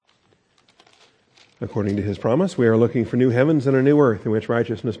According to his promise, we are looking for new heavens and a new earth in which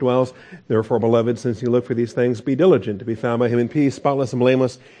righteousness dwells. Therefore, beloved, since you look for these things, be diligent to be found by him in peace, spotless and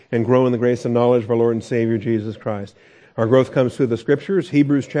blameless, and grow in the grace and knowledge of our Lord and Savior, Jesus Christ. Our growth comes through the Scriptures.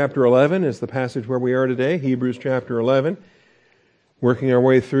 Hebrews chapter 11 is the passage where we are today. Hebrews chapter 11. Working our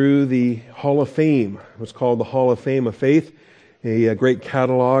way through the Hall of Fame, what's called the Hall of Fame of Faith, a great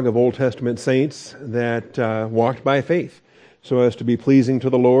catalog of Old Testament saints that walked by faith, so as to be pleasing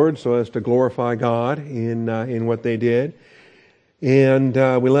to the Lord, so as to glorify God in what they did. And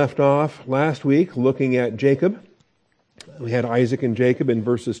we left off last week looking at Jacob. We had Isaac and Jacob in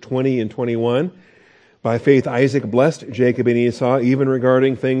verses 20 and 21. By faith, Isaac blessed Jacob and Esau, even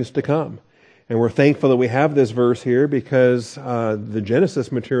regarding things to come. And we're thankful that we have this verse here because the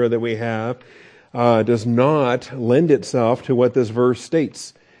Genesis material that we have does not lend itself to what this verse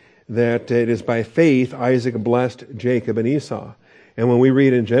states, that it is by faith Isaac blessed Jacob and Esau. And when we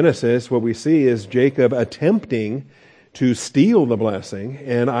read in Genesis, what we see is Jacob attempting to steal the blessing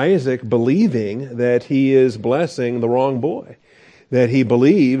and Isaac believing that he is blessing the wrong boy, that he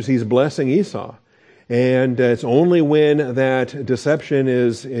believes he's blessing Esau. And it's only when that deception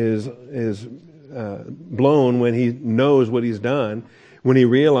is blown, when he knows what he's done, when he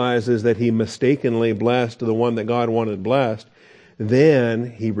realizes that he mistakenly blessed the one that God wanted blessed, then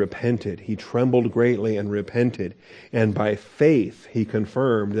he repented. He trembled greatly and repented. And by faith, he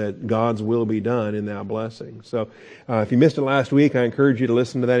confirmed that God's will be done in that blessing. So if you missed it last week, I encourage you to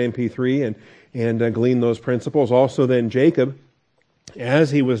listen to that MP3 and glean those principles. Also then Jacob,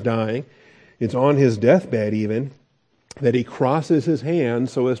 as he was dying, it's on his deathbed even, that he crosses his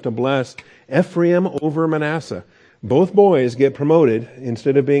hands so as to bless Ephraim over Manasseh. Both boys get promoted.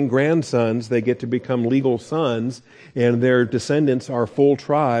 Instead of being grandsons, they get to become legal sons, and their descendants are full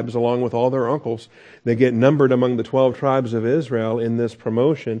tribes along with all their uncles. They get numbered among the 12 tribes of Israel in this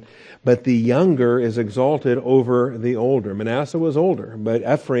promotion, but the younger is exalted over the older. Manasseh was older, but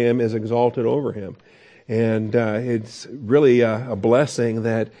Ephraim is exalted over him. And it's really a blessing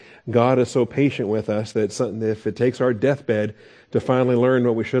that God is so patient with us that if it takes our deathbed to finally learn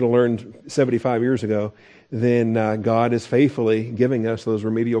what we should have learned 75 years ago, then God is faithfully giving us those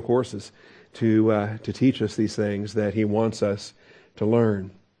remedial courses to teach us these things that He wants us to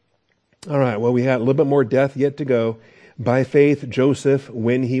learn. All right, well, we had a little bit more death yet to go. By faith, Joseph,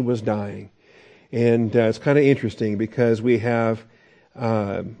 when he was dying. And it's kind of interesting because we have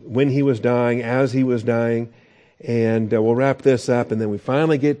when he was dying, as he was dying, and we'll wrap this up, and then we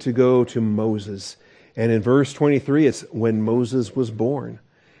finally get to go to Moses. And in verse 23, it's when Moses was born.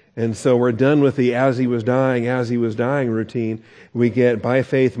 And so we're done with the as he was dying routine. We get by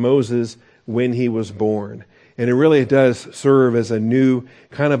faith Moses when he was born. And it really does serve as a new,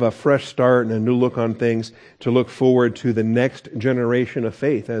 kind of a fresh start and a new look on things to look forward to the next generation of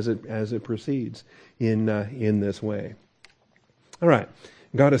faith as it proceeds in this way. All right.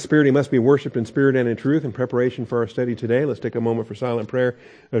 God is spirit. He must be worshipped in spirit and in truth. In preparation for our study today, let's take a moment for silent prayer,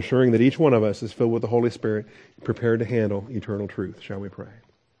 assuring that each one of us is filled with the Holy Spirit, prepared to handle eternal truth. Shall we pray?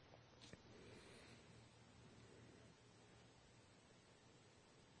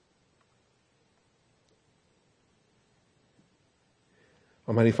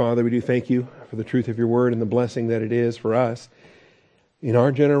 Almighty Father, we do thank you for the truth of your word and the blessing that it is for us in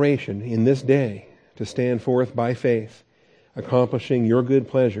our generation, in this day, to stand forth by faith, accomplishing your good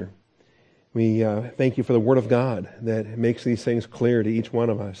pleasure. We thank you for the Word of God that makes these things clear to each one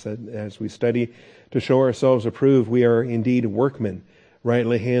of us, that as we study to show ourselves approved, we are indeed workmen,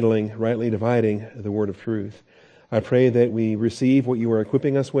 rightly handling, rightly dividing the word of truth. I pray that we receive what you are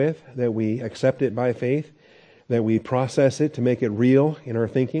equipping us with, that we accept it by faith, that we process it to make it real in our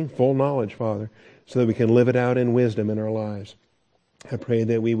thinking, full knowledge, Father, so that we can live it out in wisdom in our lives. I pray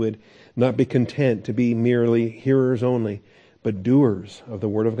that we would not be content to be merely hearers only, but doers of the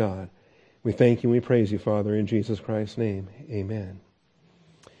Word of God. We thank you and we praise you, Father, in Jesus Christ's name. Amen.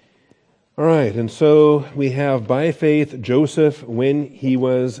 All right, and so we have by faith Joseph when he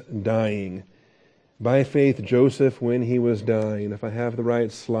was dying. By faith Joseph when he was dying. If I have the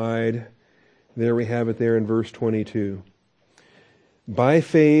right slide, there we have it there in verse 22. By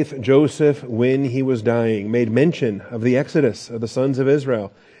faith Joseph when he was dying made mention of the exodus of the sons of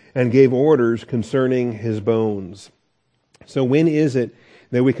Israel and gave orders concerning his bones. So when is it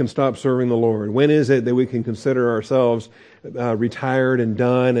that we can stop serving the Lord? When is it that we can consider ourselves retired and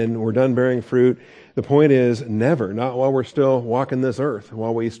done and we're done bearing fruit? The point is never, not while we're still walking this earth,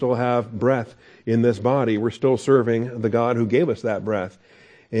 while we still have breath in this body. We're still serving the God who gave us that breath.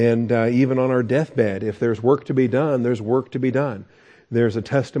 And even on our deathbed, if there's work to be done, there's work to be done. There's a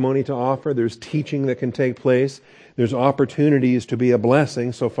testimony to offer. There's teaching that can take place. There's opportunities to be a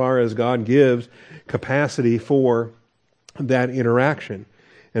blessing so far as God gives capacity for that interaction.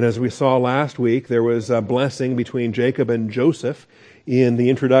 And as we saw last week, there was a blessing between Jacob and Joseph in the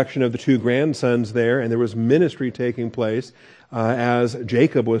introduction of the two grandsons there, and there was ministry taking place as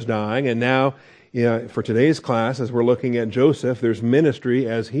Jacob was dying. And now, for today's class, as we're looking at Joseph, there's ministry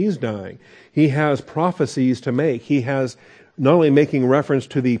as he's dying. He has prophecies to make. He has not only making reference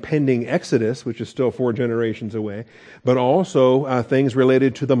to the pending Exodus, which is still 4 generations away, but also things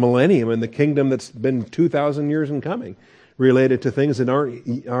related to the millennium and the kingdom that's been 2,000 years in coming, related to things that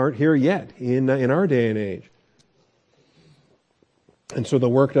aren't here yet in our day and age. And so the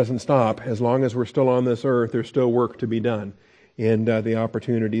work doesn't stop. As long as we're still on this earth, there's still work to be done, and the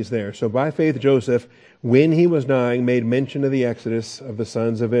opportunities there. So by faith, Joseph, when he was dying, made mention of the exodus of the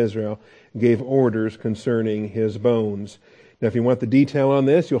sons of Israel, gave orders concerning his bones. Now, if you want the detail on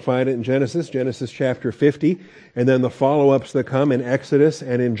this, you'll find it in Genesis chapter 50, and then the follow-ups that come in Exodus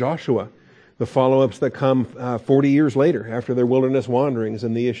and in Joshua, the follow-ups that come 40 years later after their wilderness wanderings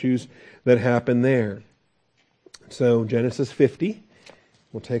and the issues that happen there. So Genesis 50,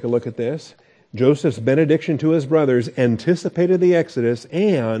 we'll take a look at this. Joseph's benediction to his brothers anticipated the Exodus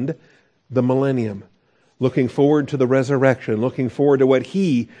and the millennium, looking forward to the resurrection, looking forward to what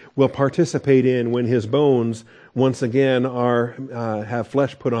he will participate in when his bones once again have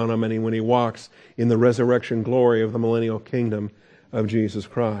flesh put on him, and when he walks in the resurrection glory of the millennial kingdom of Jesus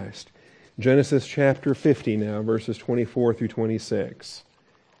Christ. Genesis chapter 50 now, verses 24 through 26.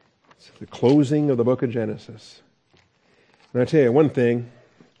 It's the closing of the book of Genesis. And I tell you one thing,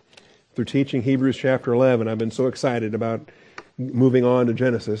 through teaching Hebrews chapter 11, I've been so excited about moving on to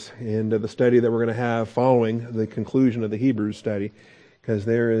Genesis and the study that we're going to have following the conclusion of the Hebrews study, because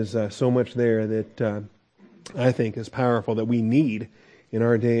there is so much there that I think is powerful that we need in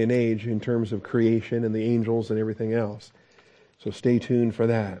our day and age in terms of creation and the angels and everything else. So stay tuned for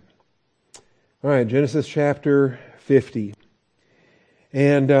that. All right, Genesis chapter 50.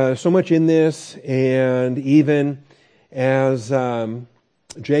 And so much in this, and even as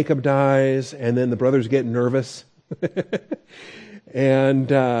Jacob dies, and then the brothers get nervous. And,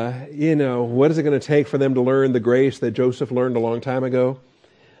 what is it going to take for them to learn the grace that Joseph learned a long time ago?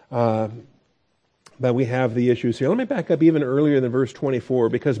 But we have the issues here. Let me back up even earlier than verse 24,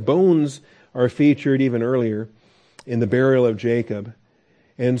 because bones are featured even earlier in the burial of Jacob.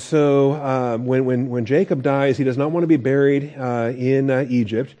 And so when Jacob dies, he does not want to be buried in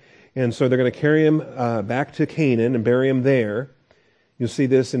Egypt. And so they're going to carry him back to Canaan and bury him there. You'll see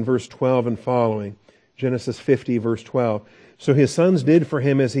this in verse 12 and following. Genesis 50, verse 12. So his sons did for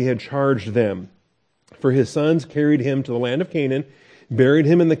him as he had charged them. For his sons carried him to the land of Canaan, buried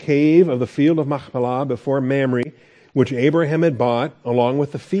him in the cave of the field of Machpelah before Mamre, which Abraham had bought, along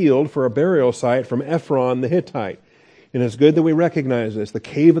with the field for a burial site from Ephron the Hittite. And it's good that we recognize this. The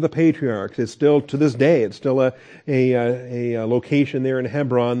cave of the patriarchs is still, to this day, it's still a location there in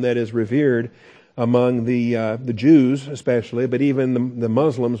Hebron that is revered among the Jews especially, but even the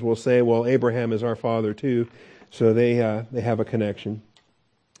Muslims will say, well, Abraham is our father too, so they have a connection.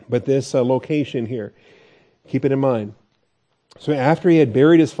 But this location here, keep it in mind. So after he had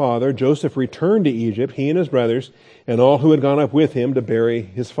buried his father, Joseph returned to Egypt, he and his brothers, and all who had gone up with him to bury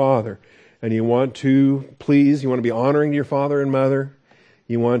his father. And you want to be honoring your father and mother.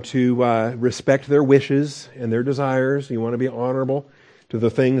 You want to respect their wishes and their desires. You want to be honorable to the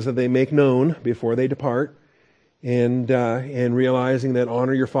things that they make known before they depart. And realizing that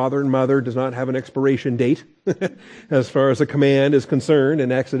honor your father and mother does not have an expiration date as far as a command is concerned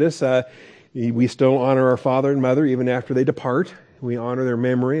in Exodus. We still honor our father and mother even after they depart. We honor their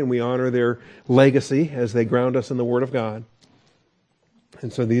memory and we honor their legacy as they ground us in the Word of God.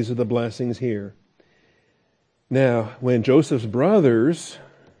 And so these are the blessings here. Now, when Joseph's brothers,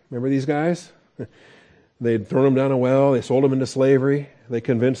 remember these guys? They'd thrown him down a well. They sold him into slavery. They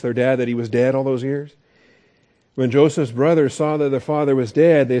convinced their dad that he was dead all those years. When Joseph's brothers saw that their father was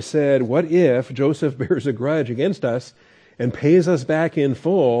dead, they said, what if Joseph bears a grudge against us and pays us back in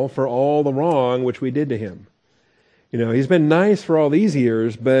full for all the wrong which we did to him? He's been nice for all these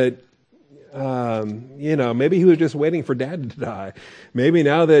years, but maybe he was just waiting for Dad to die. Maybe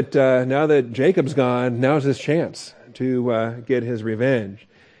now that Jacob's gone, now's his chance to get his revenge.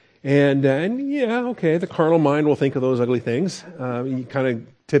 And the carnal mind will think of those ugly things. He kind of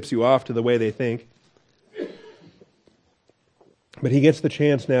tips you off to the way they think. But he gets the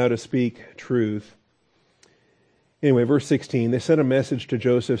chance now to speak truth. Anyway, verse 16, they sent a message to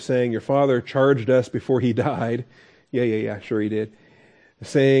Joseph saying, your father charged us before he died. Yeah, sure he did.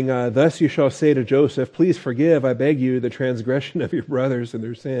 saying, thus you shall say to Joseph, please forgive, I beg you, the transgression of your brothers and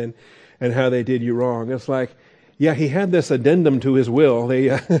their sin and how they did you wrong. It's like, yeah, he had this addendum to his will.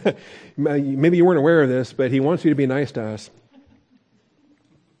 They, maybe you weren't aware of this, but he wants you to be nice to us.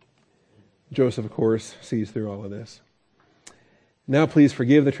 Joseph, of course, sees through all of this. Now please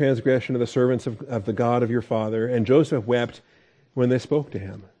forgive the transgression of the servants of the God of your father. And Joseph wept when they spoke to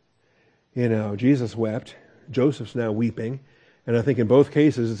him. You know, Jesus wept. Joseph's now weeping. And I think in both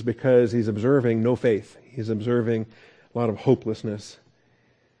cases it's because he's observing no faith. He's observing a lot of hopelessness.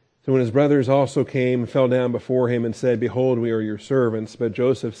 So when his brothers also came, fell down before him and said, behold, we are your servants. But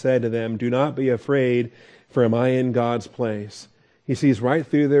Joseph said to them, do not be afraid, for am I in God's place? He sees right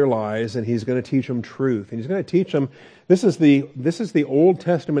through their lies, and he's going to teach them truth. And he's going to teach them, this is the Old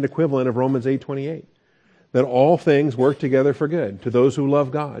Testament equivalent of Romans 8:28, that all things work together for good, to those who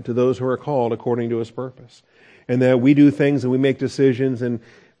love God, to those who are called according to his purpose. And that we do things and we make decisions, and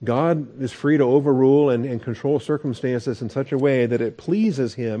God is free to overrule and control circumstances in such a way that it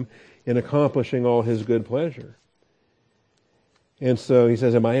pleases him in accomplishing all his good pleasure. And so he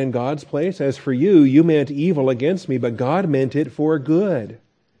says, am I in God's place? As for you, you meant evil against me, but God meant it for good.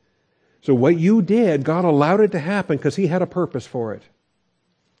 So what you did, God allowed it to happen because he had a purpose for it.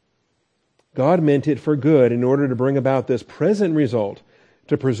 God meant it for good in order to bring about this present result,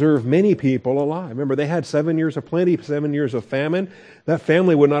 to preserve many people alive. Remember, they had 7 years of plenty, 7 years of famine. That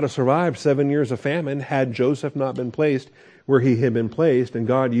family would not have survived 7 years of famine had Joseph not been placed where he had been placed. And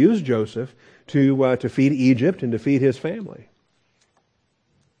God used Joseph to feed Egypt and to feed his family.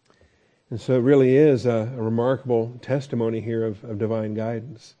 And so it really is a remarkable testimony here of divine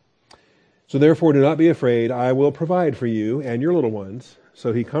guidance. So therefore, do not be afraid. I will provide for you and your little ones.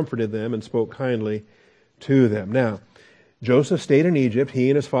 So he comforted them and spoke kindly to them. Now, Joseph stayed in Egypt, he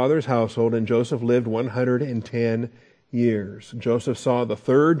and his father's household, and Joseph lived 110 years. Joseph saw the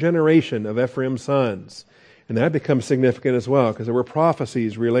third generation of Ephraim's sons. And that becomes significant as well, because there were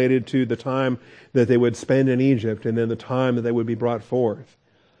prophecies related to the time that they would spend in Egypt and then the time that they would be brought forth.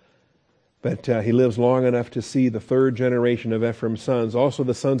 But he lives long enough to see the third generation of Ephraim's sons. Also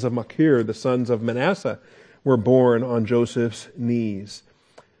the sons of Machir, the sons of Manasseh, were born on Joseph's knees.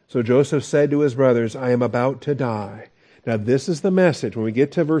 So Joseph said to his brothers, I am about to die. Now this is the message. When we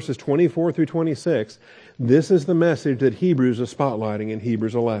get to verses 24 through 26, this is the message that Hebrews is spotlighting in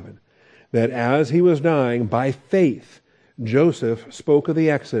Hebrews 11. That as he was dying, by faith, Joseph spoke of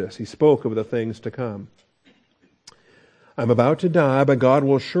the Exodus. He spoke of the things to come. I'm about to die, but God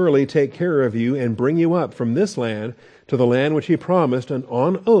will surely take care of you and bring you up from this land to the land which he promised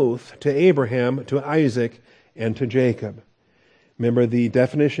on oath to Abraham, to Isaac, and to Jacob. Remember, the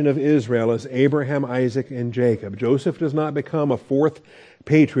definition of Israel is Abraham, Isaac, and Jacob. Joseph does not become a fourth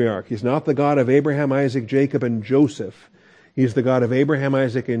patriarch. He's not the God of Abraham, Isaac, Jacob, and Joseph. He's the God of Abraham,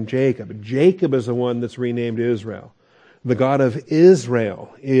 Isaac, and Jacob. Jacob is the one that's renamed Israel. The God of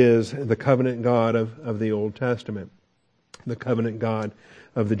Israel is the covenant God of the Old Testament, the covenant God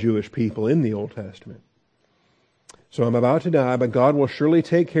of the Jewish people in the Old Testament. So I'm about to die, but God will surely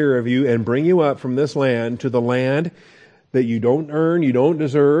take care of you and bring you up from this land to the land that you don't earn, you don't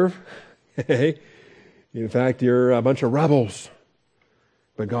deserve. In fact, you're a bunch of rebels.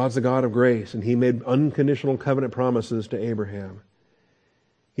 But God's the God of grace, and he made unconditional covenant promises to Abraham.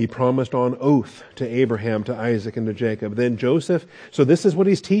 He promised on oath to Abraham, to Isaac, and to Jacob. Then Joseph, so this is what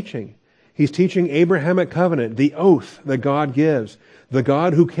he's teaching. He's teaching Abrahamic covenant, the oath that God gives. The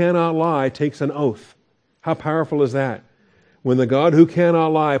God who cannot lie takes an oath. How powerful is that? When the God who cannot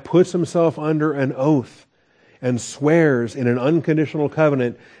lie puts himself under an oath and swears in an unconditional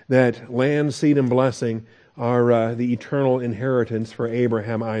covenant that land, seed, and blessing are the eternal inheritance for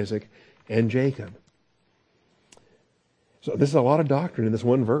Abraham, Isaac, and Jacob. So this is a lot of doctrine in this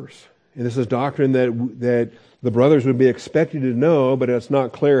one verse. And this is doctrine that the brothers would be expected to know, but it's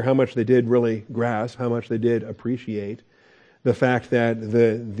not clear how much they did really grasp, how much they did appreciate. The fact that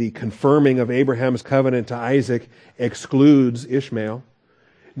the confirming of Abraham's covenant to Isaac excludes Ishmael.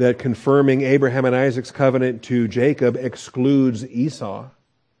 That confirming Abraham and Isaac's covenant to Jacob excludes Esau.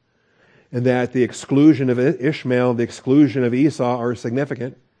 And that the exclusion of Ishmael, the exclusion of Esau are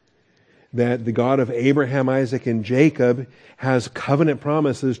significant. That the God of Abraham, Isaac, and Jacob has covenant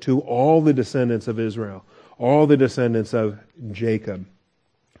promises to all the descendants of Israel, all the descendants of Jacob,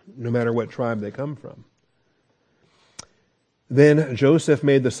 no matter what tribe they come from. Then Joseph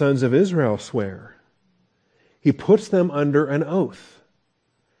made the sons of Israel swear. He puts them under an oath.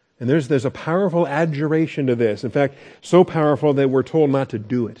 And there's a powerful adjuration to this. In fact, so powerful that we're told not to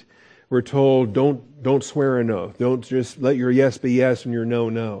do it. We're told don't swear an oath. Don't just let your yes be yes and your no,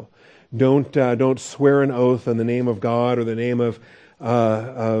 no. Don't swear an oath in the name of God or the name of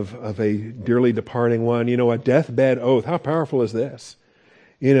of a dearly departing one. A deathbed oath. How powerful is this?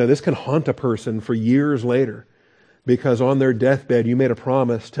 This can haunt a person for years later, because on their deathbed you made a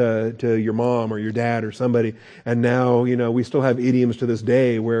promise to your mom or your dad or somebody, and now we still have idioms to this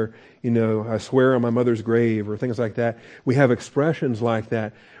day where I swear on my mother's grave or things like that. We have expressions like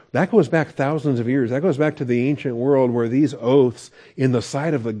that. That goes back thousands of years. That goes back to the ancient world where these oaths in the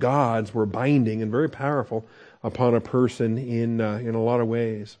sight of the gods were binding and very powerful upon a person in a lot of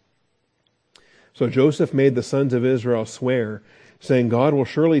ways. So Joseph made the sons of Israel swear, saying, God will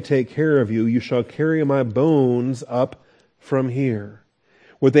surely take care of you. You shall carry my bones up from here.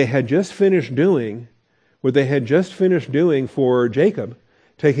 What they had just finished doing for Jacob,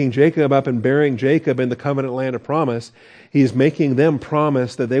 taking Jacob up and burying Jacob in the covenant land of promise, he's making them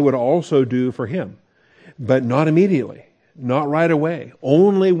promise that they would also do for him. But not immediately, not right away.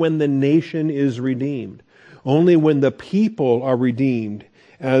 Only when the nation is redeemed. Only when the people are redeemed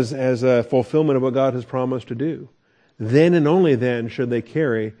as a fulfillment of what God has promised to do. Then and only then should they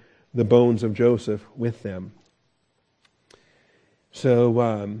carry the bones of Joseph with them.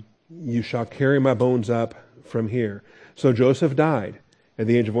 So, you shall carry my bones up from here. So Joseph died at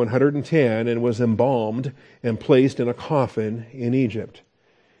the age of 110 and was embalmed and placed in a coffin in Egypt.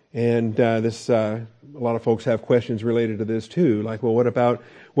 And a lot of folks have questions related to this too, like, well, what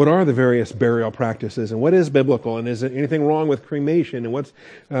are the various burial practices, and what is biblical, and is there anything wrong with cremation, and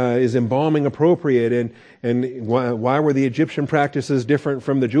is embalming appropriate, and why were the Egyptian practices different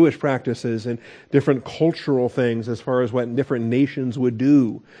from the Jewish practices, and different cultural things as far as what different nations would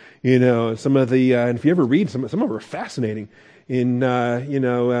do, some of the and if you ever read some of them are fascinating. In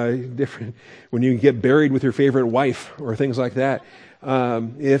different, when you get buried with your favorite wife or things like that. I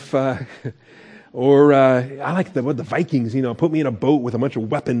like what the Vikings, put me in a boat with a bunch of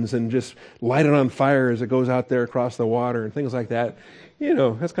weapons and just light it on fire as it goes out there across the water and things like that.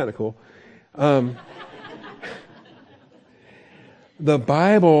 That's kind of cool. The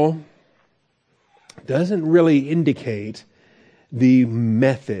Bible doesn't really indicate the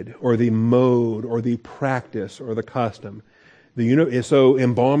method or the mode or the practice or the custom. So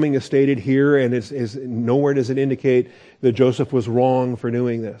embalming is stated here, and is nowhere does it indicate that Joseph was wrong for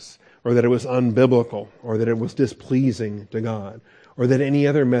doing this, or that it was unbiblical, or that it was displeasing to God, or that any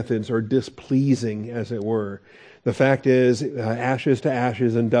other methods are displeasing, as it were. The fact is, ashes to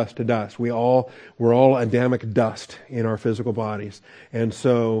ashes and dust to dust. We're all Adamic dust in our physical bodies, and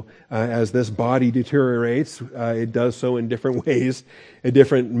so as this body deteriorates, it does so in different ways, in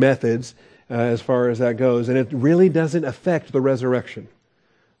different methods. As far as that goes. And it really doesn't affect the resurrection.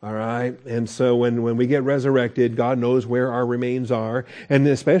 All right? And so when we get resurrected, God knows where our remains are. And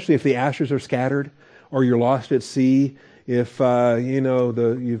especially if the ashes are scattered or you're lost at sea, if,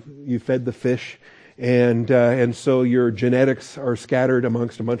 you fed the fish and so your genetics are scattered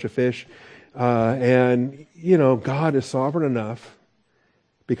amongst a bunch of fish. God is sovereign enough,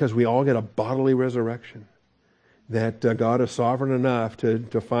 because we all get a bodily resurrection, that God is sovereign enough to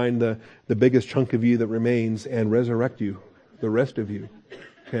find the biggest chunk of you that remains and resurrect you, the rest of you.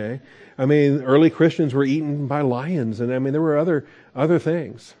 Okay? Early Christians were eaten by lions, and there were other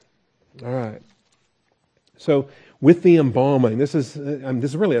things. All right. So with the embalming, this is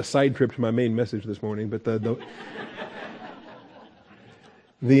really a side trip to my main message this morning, but the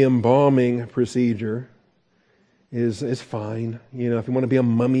embalming procedure is fine. If you want to be a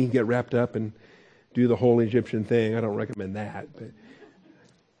mummy, get wrapped up and do the whole Egyptian thing. I don't recommend that, but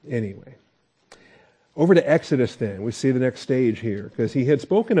anyway. Over to Exodus then. We see the next stage here, because he had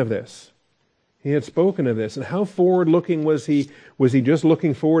spoken of this. And how forward-looking was he? Was he just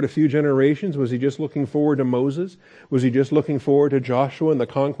looking forward a few generations? Was he just looking forward to Moses? Was he just looking forward to Joshua and the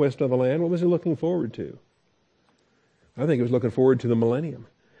conquest of the land? What was he looking forward to? I think he was looking forward to the millennium.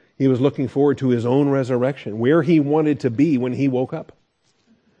 He was looking forward to his own resurrection, where he wanted to be when he woke up.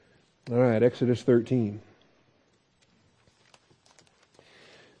 All right, Exodus 13.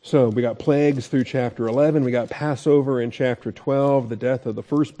 So we got plagues through chapter 11. We got Passover in chapter 12, the death of the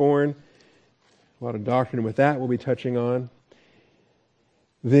firstborn. A lot of doctrine with that we'll be touching on.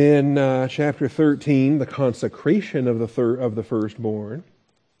 Then chapter 13, the consecration of the firstborn.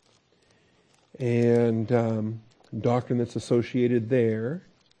 And doctrine that's associated there.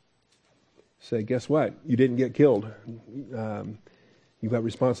 Say, guess what? You didn't get killed. You've got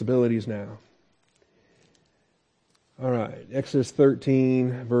responsibilities now. All right, Exodus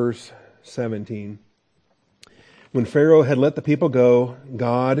 13, verse 17. When Pharaoh had let the people go,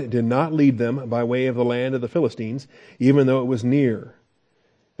 God did not lead them by way of the land of the Philistines, even though it was near.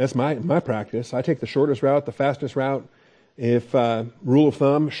 That's my practice. I take the shortest route, the fastest route. If rule of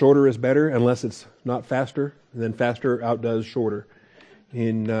thumb, shorter is better, unless it's not faster, then faster outdoes shorter.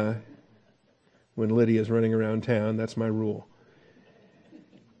 when Lydia's running around town. That's my rule.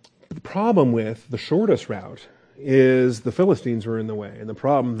 The problem with the shortest route is the Philistines were in the way. And the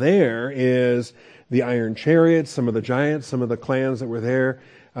problem there is the iron chariots, some of the giants, some of the clans that were there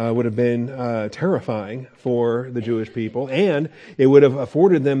would have been terrifying for the Jewish people, and it would have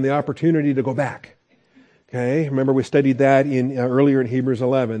afforded them the opportunity to go back. Okay, remember we studied that earlier in Hebrews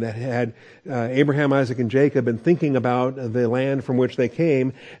 11, that had Abraham, Isaac, and Jacob been thinking about the land from which they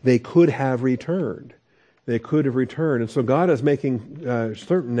came, they could have returned. They could have returned. And so God is making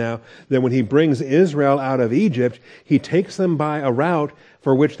certain now that when He brings Israel out of Egypt, He takes them by a route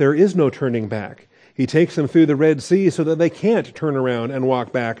for which there is no turning back. He takes them through the Red Sea so that they can't turn around and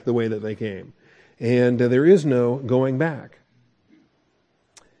walk back the way that they came. And there is no going back.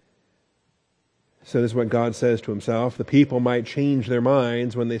 So this is what God says to Himself. The people might change their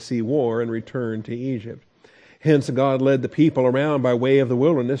minds when they see war and return to Egypt. Hence God led the people around by way of the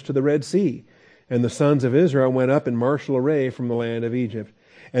wilderness to the Red Sea. And the sons of Israel went up in martial array from the land of Egypt.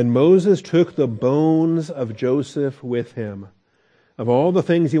 And Moses took the bones of Joseph with him. Of all the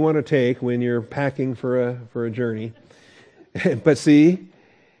things you want to take when you're packing for a journey. But see,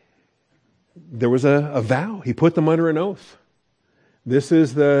 there was a vow. He put them under an oath. This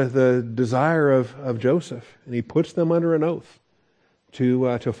is the desire of Joseph. And he puts them under an oath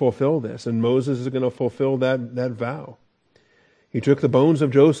to fulfill this. And Moses is going to fulfill that vow. He took the bones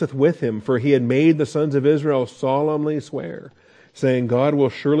of Joseph with him, for he had made the sons of Israel solemnly swear, saying, God will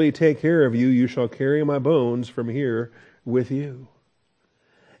surely take care of you. You shall carry my bones from here with you.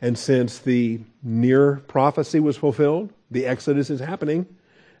 And since the near prophecy was fulfilled, the Exodus is happening,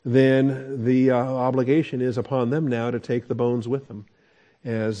 then the obligation is upon them now to take the bones with them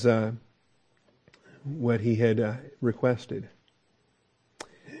as what he had requested.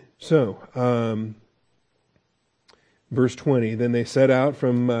 So, verse 20, then they set out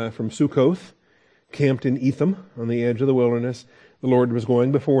from Sukkoth, camped in Etham on the edge of the wilderness. The Lord was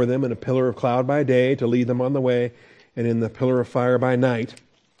going before them in a pillar of cloud by day to lead them on the way, and in the pillar of fire by night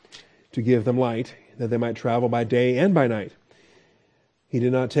to give them light, that they might travel by day and by night. He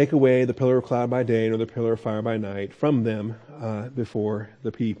did not take away the pillar of cloud by day nor the pillar of fire by night from them before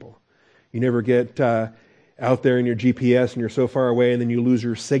the people. You never get out there in your GPS and you're so far away and then you lose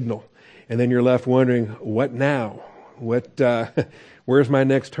your signal. And then you're left wondering, what now? Where's my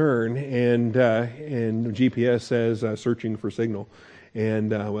next turn? And GPS says searching for signal.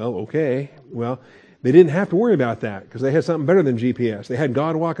 And okay. Well, they didn't have to worry about that because they had something better than GPS. They had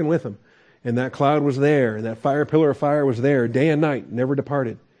God walking with them. And that cloud was there, and that pillar of fire was there day and night, never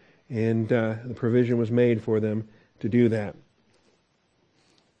departed. And the provision was made for them to do that.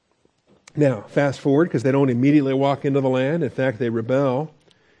 Now, fast forward, because they don't immediately walk into the land. In fact, they rebel.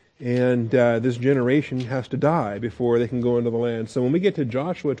 And this generation has to die before they can go into the land. So when we get to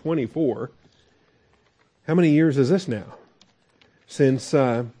Joshua 24, how many years is this now? Since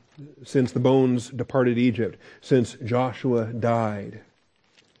the bones departed Egypt, since Joshua died.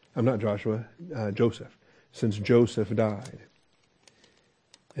 Joseph. Since Joseph died.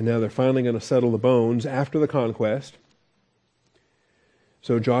 And now they're finally going to settle the bones after the conquest.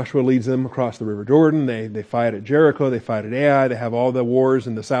 So Joshua leads them across the River Jordan. They fight at Jericho. They fight at Ai. They have all the wars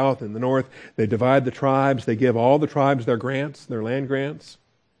in the south and the north. They divide the tribes. They give all the tribes their grants, their land grants.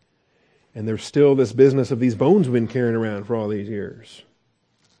 And there's still this business of these bones we've been carrying around for all these years.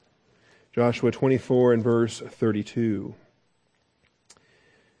 Joshua 24 and verse 32.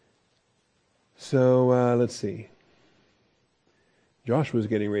 So, let's see. Joshua's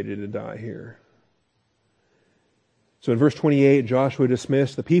getting ready to die here. So in verse 28, Joshua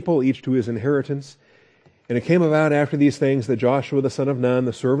dismissed the people, each to his inheritance. And it came about after these things that Joshua the son of Nun,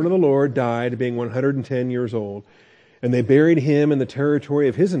 the servant of the Lord, died, being 110 years old. And they buried him in the territory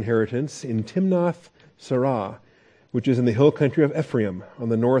of his inheritance in Timnath-Serah, which is in the hill country of Ephraim, on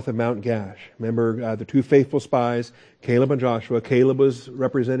the north of Mount Gash. Remember the two faithful spies, Caleb and Joshua. Caleb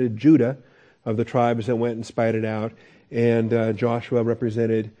represented Judah, of the tribes that went and spied it out. And Joshua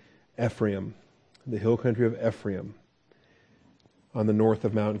represented Ephraim, the hill country of Ephraim, on the north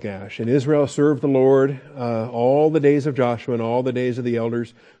of Mount Gash. And Israel served the Lord all the days of Joshua and all the days of the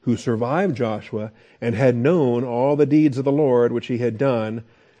elders who survived Joshua and had known all the deeds of the Lord which he had done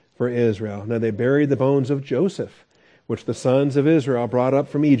for Israel. Now they buried the bones of Joseph, which the sons of Israel brought up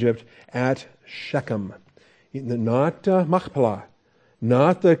from Egypt at Shechem. Not Machpelah.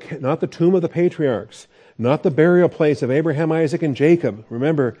 Not the tomb of the patriarchs, not the burial place of Abraham, Isaac, and Jacob.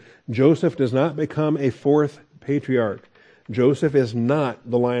 Remember, Joseph does not become a fourth patriarch. Joseph is not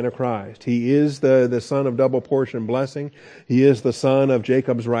the line of Christ. He is the son of double portion blessing. He is the son of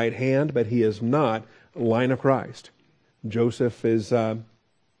Jacob's right hand, but he is not line of Christ. Joseph is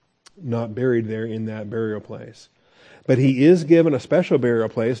not buried there in that burial place. But he is given a special burial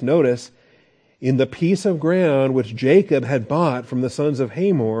place, notice, in the piece of ground which Jacob had bought from the sons of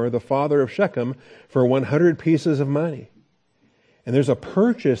Hamor, the father of Shechem, for 100 pieces of money. And there's a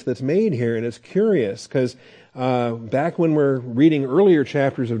purchase that's made here, and it's curious, because back when we're reading earlier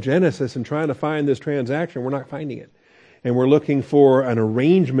chapters of Genesis and trying to find this transaction, we're not finding it. And we're looking for an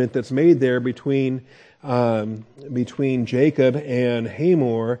arrangement that's made there between Jacob and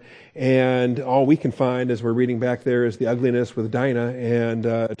Hamor, and all we can find as we're reading back there is the ugliness with Dinah and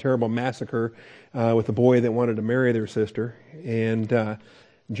a terrible massacre with the boy that wanted to marry their sister. And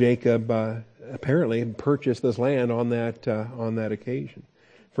Jacob apparently purchased this land on that occasion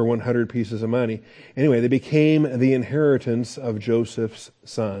for 100 pieces of money. Anyway, they became the inheritance of Joseph's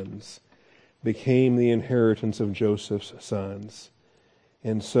sons. Became the inheritance of Joseph's sons.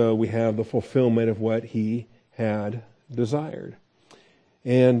 And so we have the fulfillment of what he had desired.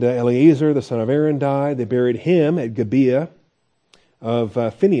 And Eleazar, the son of Aaron, died. They buried him at Gibeah of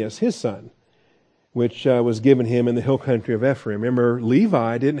Phinehas, his son, which was given him in the hill country of Ephraim. Remember,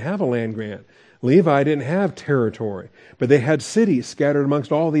 Levi didn't have a land grant. Levi didn't have territory, but they had cities scattered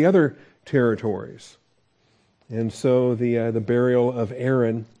amongst all the other territories. And so the burial of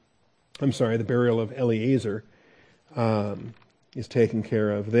Eleazar is taken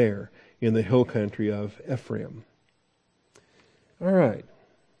care of there in the hill country of Ephraim. All right.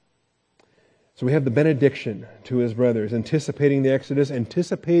 So we have the benediction to his brothers, anticipating the Exodus,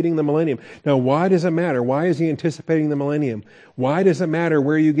 anticipating the millennium. Now, why does it matter? Why is he anticipating the millennium? Why does it matter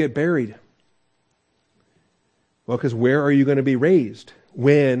where you get buried? Well, because where are you going to be raised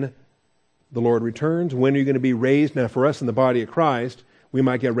when the Lord returns? When are you going to be raised? Now, for us in the body of Christ, we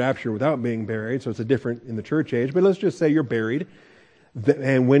might get raptured without being buried, so it's a different in the church age. But let's just say you're buried.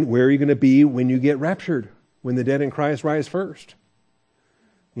 And where are you going to be when you get raptured? When the dead in Christ rise first?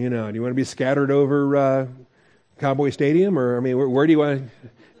 Do you want to be scattered over Cowboy Stadium? Or, where do you want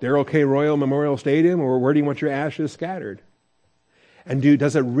Darrell K. Royal Memorial Stadium? Or where do you want your ashes scattered? And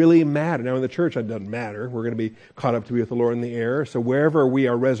does it really matter? Now in the church it doesn't matter. We're going to be caught up to be with the Lord in the air. So wherever we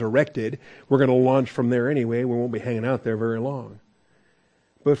are resurrected, we're going to launch from there anyway. We won't be hanging out there very long.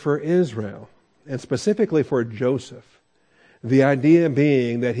 But for Israel, and specifically for Joseph, the idea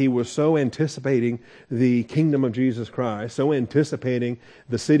being that he was so anticipating the kingdom of Jesus Christ, so anticipating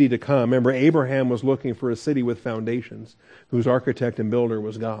the city to come. Remember, Abraham was looking for a city with foundations, whose architect and builder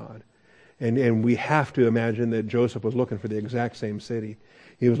was God. And we have to imagine that Joseph was looking for the exact same city.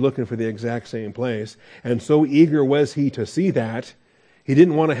 He was looking for the exact same place. And so eager was he to see that, he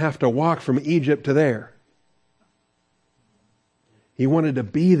didn't want to have to walk from Egypt to there. He wanted to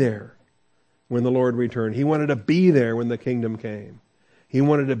be there when the Lord returned. He wanted to be there when the kingdom came. He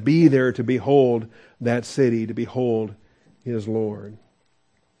wanted to be there to behold that city, to behold his Lord.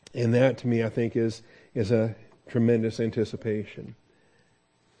 And that, to me, I think is a tremendous anticipation.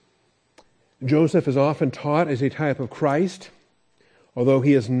 Joseph is often taught as a type of Christ, although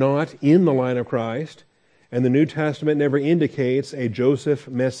he is not in the line of Christ, and the New Testament never indicates a Joseph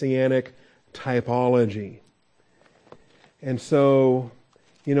messianic typology. And so,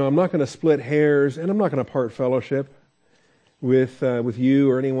 I'm not going to split hairs, and I'm not going to part fellowship with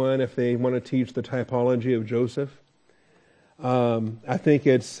you or anyone if they want to teach the typology of Joseph. I think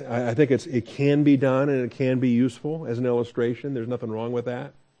it can be done, and it can be useful as an illustration. There's nothing wrong with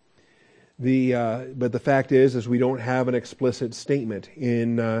that. But the fact is we don't have an explicit statement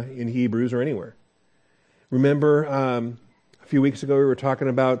in Hebrews or anywhere. Remember, a few weeks ago we were talking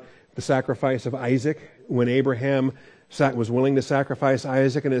about the sacrifice of Isaac when Abraham was willing to sacrifice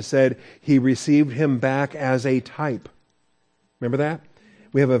Isaac, and it said he received him back as a type. Remember that?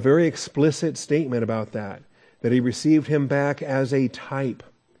 We have a very explicit statement about that he received him back as a type.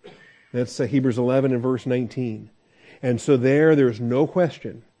 That's Hebrews 11 and verse 19. And so there's no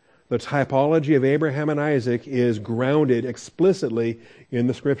question. The typology of Abraham and Isaac is grounded explicitly in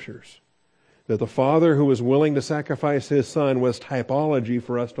the Scriptures. That the father who was willing to sacrifice his son was typology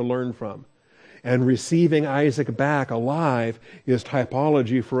for us to learn from. And receiving Isaac back alive is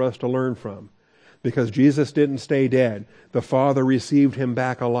typology for us to learn from. Because Jesus didn't stay dead. The Father received him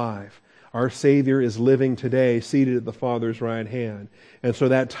back alive. Our Savior is living today, seated at the Father's right hand. And so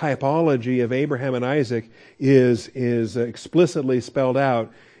that typology of Abraham and Isaac is explicitly spelled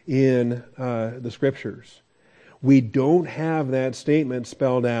out in the Scriptures. We don't have that statement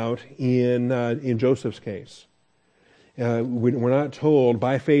spelled out in Joseph's case. We're not told,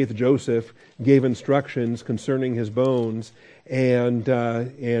 by faith Joseph gave instructions concerning his bones, and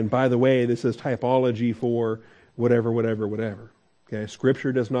by the way, this is typology for whatever. Okay,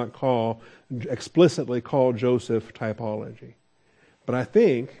 Scripture does not explicitly call Joseph typology. But I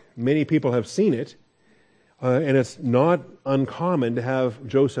think many people have seen it, and it's not uncommon to have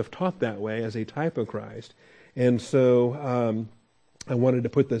Joseph taught that way as a type of Christ. And so I wanted to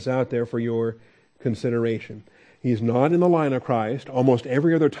put this out there for your consideration. He's not in the line of Christ. Almost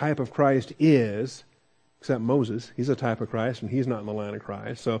every other type of Christ is, except Moses. He's a type of Christ, and he's not in the line of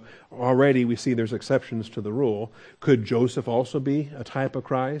Christ. So already we see there's exceptions to the rule. Could Joseph also be a type of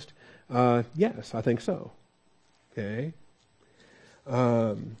Christ? Yes, I think so. Okay.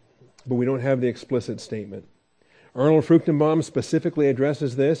 But we don't have the explicit statement. Arnold Fruchtenbaum specifically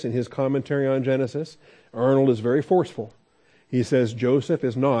addresses this in his commentary on Genesis. Arnold is very forceful. He says Joseph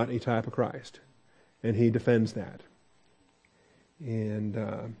is not a type of Christ, and he defends that. And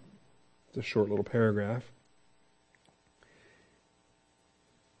it's a short little paragraph.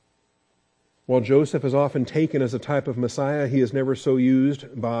 While Joseph is often taken as a type of Messiah, he is never so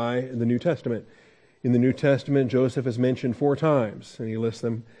used by the New Testament. In the New Testament, Joseph is mentioned 4 times, and he lists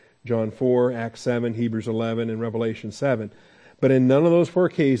them: John 4, Acts 7, Hebrews 11, and Revelation 7. But in none of those 4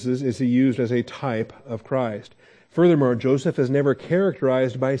 cases is he used as a type of Christ. Furthermore, Joseph is never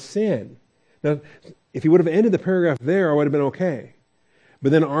characterized by sin. Now, if he would have ended the paragraph there, I would have been okay.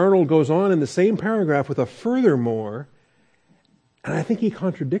 But then Arnold goes on in the same paragraph with a furthermore, and I think he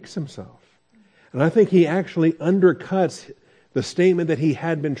contradicts himself. And I think he actually undercuts the statement that he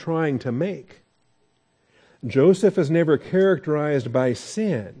had been trying to make. Joseph is never characterized by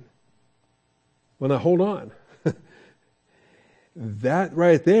sin. Well, now hold on. That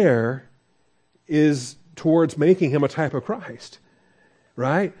right there is towards making him a type of Christ,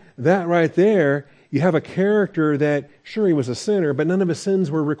 right? That right there, you have a character that, sure, he was a sinner, but none of his sins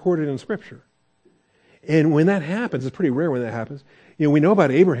were recorded in Scripture. And when that happens, it's pretty rare when that happens. You know, we know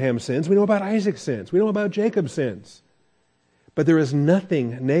about Abraham's sins, we know about Isaac's sins, we know about Jacob's sins. But there is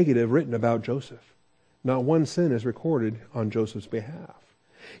nothing negative written about Joseph. Not one sin is recorded on Joseph's behalf.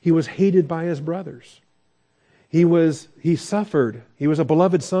 He was hated by his brothers. He suffered. He was a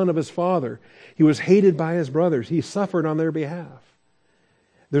beloved son of his father. He was hated by his brothers. He suffered on their behalf.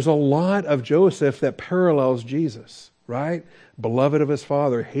 There's a lot of Joseph that parallels Jesus, right? Beloved of his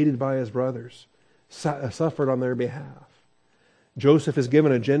father, hated by his brothers, suffered on their behalf. Joseph is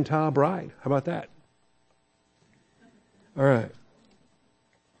given a Gentile bride. How about that? All right.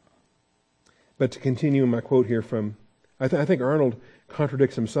 But to continue my quote here from, I think Arnold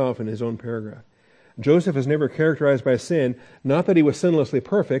contradicts himself in his own paragraph. Joseph is never characterized by sin, not that he was sinlessly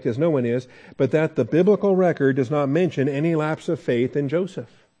perfect, as no one is, but that the biblical record does not mention any lapse of faith in Joseph.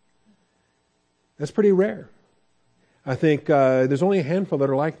 That's pretty rare. I think there's only a handful that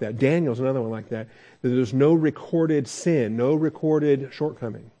are like that. Daniel's another one like that. There's no recorded sin, no recorded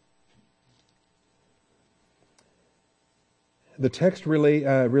shortcoming. The text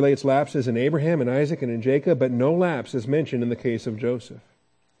relates lapses in Abraham and Isaac and in Jacob, but no lapse is mentioned in the case of Joseph.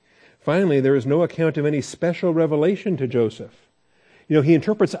 Finally, there is no account of any special revelation to Joseph. You know, he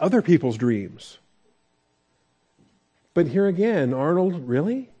interprets other people's dreams. But here again, Arnold,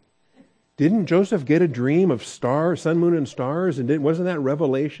 really? Didn't Joseph get a dream of stars, sun, moon, and stars? And wasn't that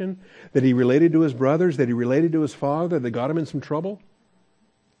revelation that he related to his brothers, that he related to his father, that got him in some trouble?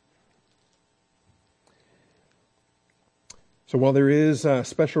 So while there is a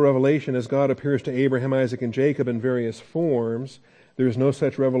special revelation as God appears to Abraham, Isaac, and Jacob in various forms, there is no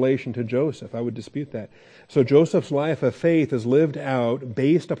such revelation to Joseph. I would dispute that. So Joseph's life of faith is lived out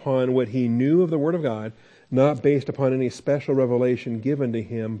based upon what he knew of the Word of God, not based upon any special revelation given to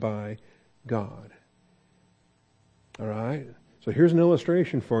him by God. All right? So here's an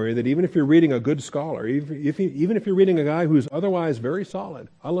illustration for you that even if you're reading a good scholar, even if you're reading a guy who's otherwise very solid,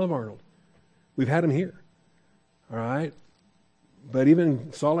 I love Arnold. We've had him here. All right? But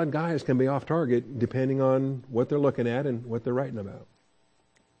even solid guys can be off target depending on what they're looking at and what they're writing about.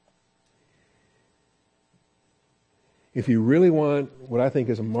 If you really want what I think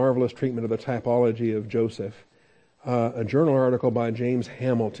is a marvelous treatment of the typology of Joseph, a journal article by James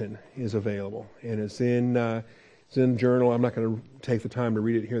Hamilton is available. And it's in the journal. I'm not going to take the time to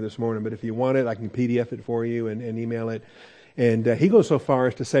read it here this morning, but if you want it, I can PDF it for you and email it. And he goes so far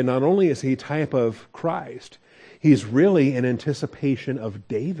as to say not only is he type of Christ, he's really an anticipation of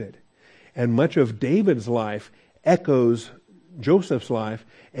David. And much of David's life echoes Joseph's life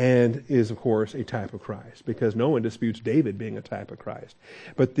and is, of course, a type of Christ, because no one disputes David being a type of Christ.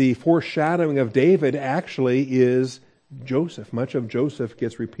 But the foreshadowing of David actually is Joseph. Much of Joseph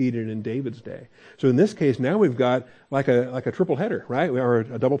gets repeated in David's day. So in this case, now we've got like a triple header, right? Or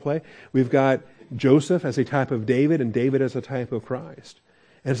a double play. We've got Joseph as a type of David and David as a type of Christ.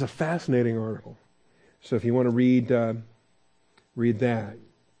 And it's a fascinating article. So if you want to read Read that.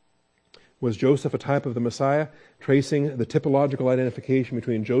 Was Joseph a type of the Messiah? Tracing the typological identification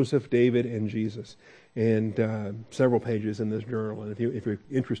between Joseph, David, and Jesus. And several pages in this journal. And if you're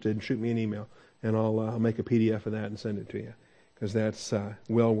interested, shoot me an email, and I'll make a PDF of that and send it to you, because that's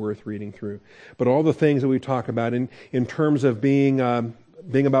well worth reading through. But all the things that we talk about in terms of being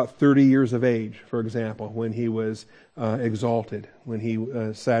about 30 years of age, for example, when he was exalted, when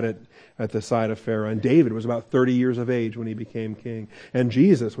he sat at the side of Pharaoh. And David was about 30 years of age when he became king. And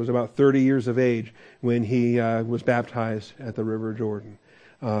Jesus was about 30 years of age when he was baptized at the River Jordan.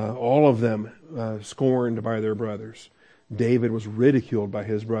 All of them scorned by their brothers. David was ridiculed by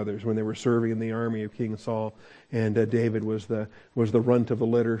his brothers when they were serving in the army of King Saul, and David was the runt of the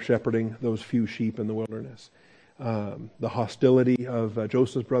litter, shepherding those few sheep in the wilderness. The hostility of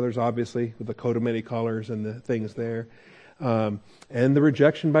Joseph's brothers, obviously, with the coat of many colors and the things there. And the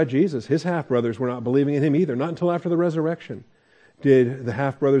rejection by Jesus. His half-brothers were not believing in him either. Not until after the resurrection did the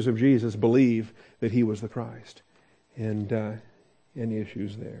half-brothers of Jesus believe that he was the Christ. And any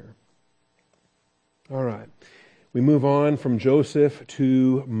issues there. All right. We move on from Joseph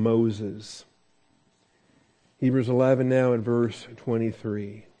to Moses. Hebrews 11 now in verse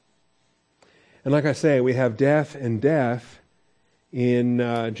 23. And like I say, we have death and death in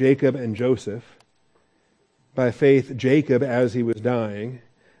Jacob and Joseph. By faith, Jacob as he was dying.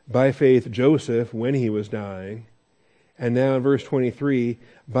 By faith, Joseph when he was dying. And now in verse 23,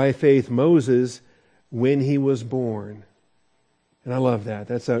 by faith, Moses when he was born. And I love that.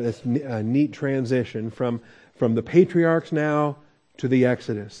 That's a neat transition from the patriarchs now to the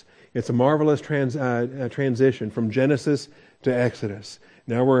Exodus. It's a marvelous transition from Genesis to Exodus.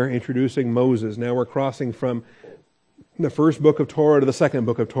 Now we're introducing Moses. Now we're crossing from the first book of Torah to the second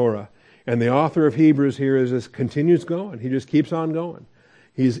book of Torah. And the author of Hebrews here just continues going. He just keeps on going.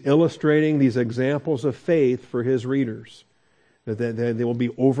 He's illustrating these examples of faith for his readers, that they will be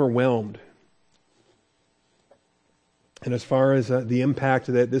overwhelmed. And as far as the impact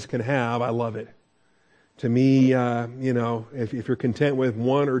that this can have, I love it. To me, if you're content with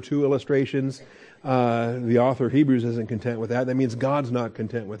one or two illustrations, the author of Hebrews isn't content with that. That means God's not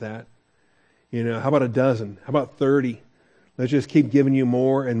content with that. How about a dozen? How about 30? Let's just keep giving you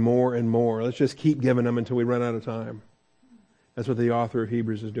more and more and more. Let's just keep giving them until we run out of time. That's what the author of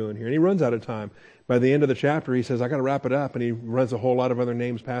Hebrews is doing here. And he runs out of time. By the end of the chapter, he says, I got to wrap it up. And he runs a whole lot of other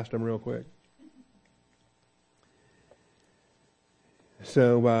names past him real quick.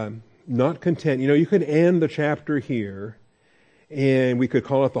 So, not content. You could end the chapter here, and we could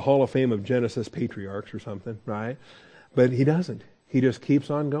call it the Hall of Fame of Genesis patriarchs or something, right? But he doesn't. He just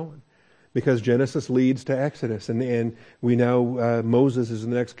keeps on going, because Genesis leads to Exodus, and we know Moses is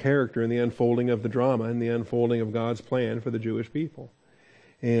the next character in the unfolding of the drama and the unfolding of God's plan for the Jewish people.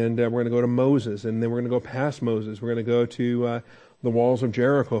 And we're going to go to Moses, and then we're going to go past Moses. We're going to go to the walls of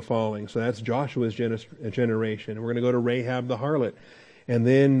Jericho falling. So that's Joshua's generation. And we're going to go to Rahab the harlot. And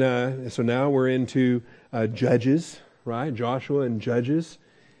then, so now we're into Judges, right? Joshua and Judges.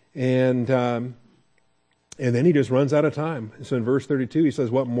 And then he just runs out of time. So in verse 32, he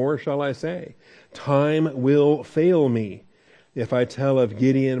says, what more shall I say? Time will fail me if I tell of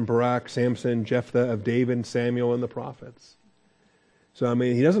Gideon, Barak, Samson, Jephthah, of David, Samuel, and the prophets. So,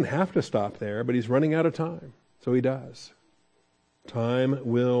 he doesn't have to stop there, but he's running out of time. So he does. Time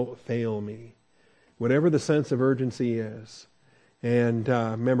will fail me. Whatever the sense of urgency is. And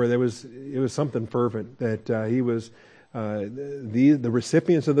remember, it was something fervent that he was. The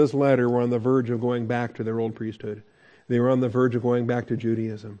recipients of this letter were on the verge of going back to their old priesthood. They were on the verge of going back to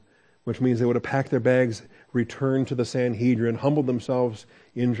Judaism, which means they would have packed their bags, returned to the Sanhedrin, humbled themselves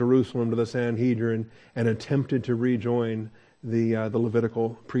in Jerusalem to the Sanhedrin, and attempted to rejoin the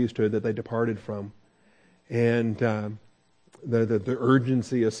Levitical priesthood that they departed from. And the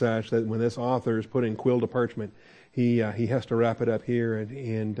urgency is such that when this author is putting quill to parchment, he has to wrap it up here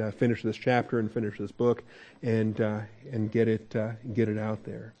and finish this chapter and finish this book and get it out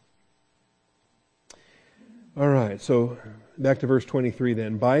there. All right, so back to verse 23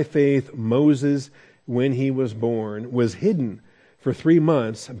 then. By faith, Moses, when he was born, was hidden for 3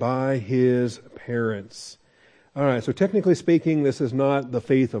 months by his parents. All right, so technically speaking, this is not the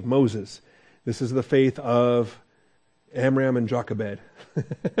faith of Moses. This is the faith of Amram and Jochebed.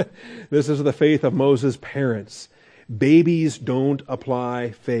 This is the faith of Moses' parents. Babies don't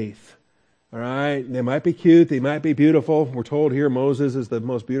apply faith. All right? They might be cute. They might be beautiful. We're told here Moses is the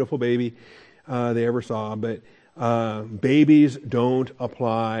most beautiful baby they ever saw. But babies don't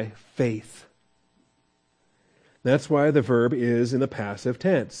apply faith. That's why the verb is in the passive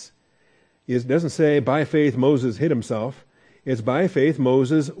tense. It doesn't say, by faith Moses hid himself. It's by faith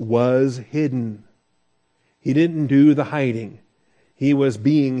Moses was hidden. He didn't do the hiding. He was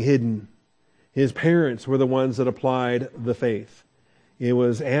being hidden. His parents were the ones that applied the faith. It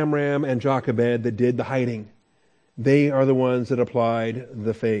was Amram and Jochebed that did the hiding. They are the ones that applied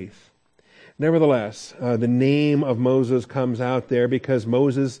the faith. Nevertheless, the name of Moses comes out there because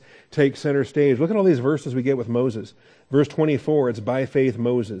Moses takes center stage. Look at all these verses we get with Moses. Verse 24, it's by faith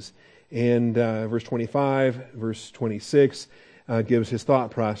Moses. And verse 25, verse 26 gives his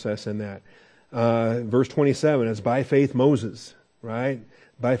thought process in that. Verse 27, it's by faith Moses, right?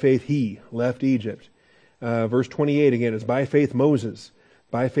 By faith he left Egypt. Verse 28 again, it's by faith Moses.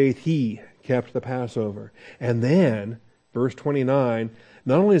 By faith he kept the Passover. And then, verse 29,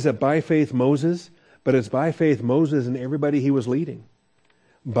 not only is it by faith Moses, but it's by faith Moses and everybody he was leading.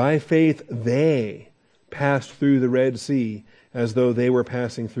 By faith they passed through the Red Sea as though they were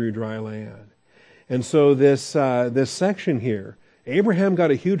passing through dry land. And so this section here, Abraham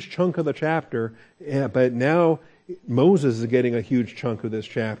got a huge chunk of the chapter, but now Moses is getting a huge chunk of this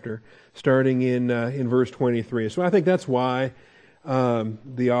chapter, starting in verse 23. So I think that's why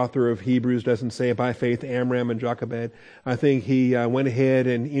the author of Hebrews doesn't say by faith Amram and Jochebed. I think he went ahead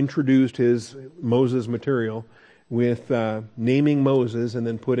and introduced his Moses material with naming Moses and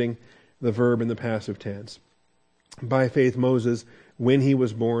then putting the verb in the passive tense. By faith Moses, when he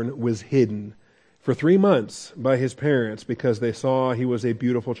was born, was hidden for 3 months by his parents because they saw he was a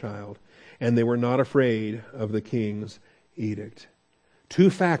beautiful child and they were not afraid of the king's edict. 2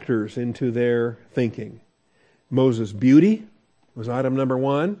 factors into their thinking. Moses' beauty was item number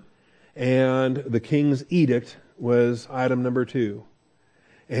 1, and the king's edict was item number 2.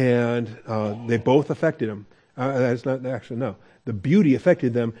 And they both affected him. That's not actually, no. The beauty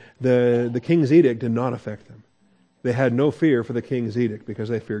affected them. The king's edict did not affect them. They had no fear for the king's edict because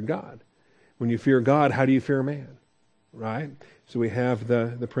they feared God. When you fear God, how do you fear man? Right? So we have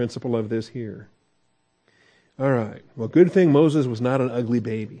the principle of this here. All right. Well, good thing Moses was not an ugly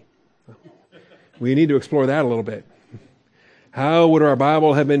baby. We need to explore that a little bit. How would our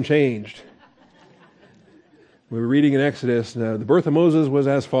Bible have been changed? We were reading in Exodus, the birth of Moses was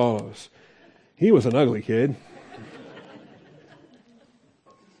as follows. He was an ugly kid.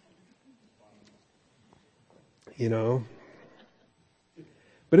 You know.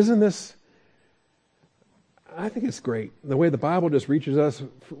 But isn't this, I think it's great. The way the Bible just reaches us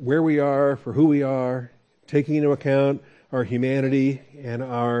where we are, for who we are, taking into account our humanity and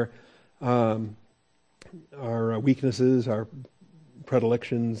our weaknesses, our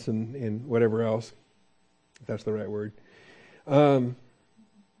predilections, and whatever else, if that's the right word.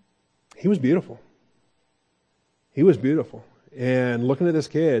 He was beautiful. He was beautiful. And looking at this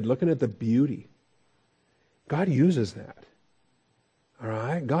kid, looking at the beauty, God uses that. All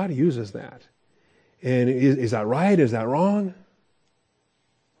right? God uses that. And is that right? Is that wrong?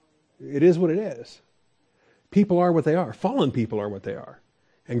 It is what it is. People are what they are. Fallen people are what they are.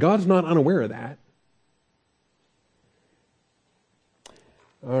 And God's not unaware of that.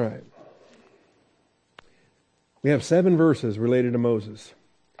 All right. We have 7 verses related to Moses.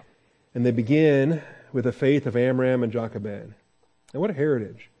 And they begin with the faith of Amram and Jochebed. And what a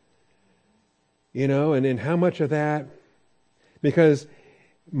heritage. You know, and how much of that, because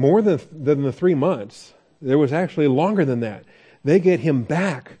more than the 3 months, there was actually longer than that. They get him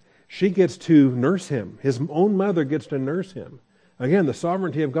back. She gets to nurse him. His own mother gets to nurse him. Again, the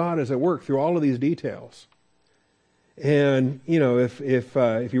sovereignty of God is at work through all of these details. And, you know, if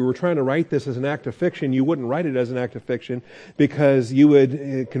you were trying to write this as an act of fiction, you wouldn't write it as an act of fiction because you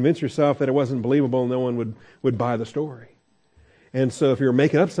would convince yourself that it wasn't believable and no one would buy the story. And so if you were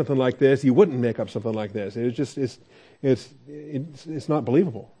making up something like this, you wouldn't make up something like this. It's not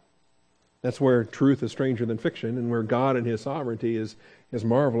believable. That's where truth is stranger than fiction, and where God and His sovereignty is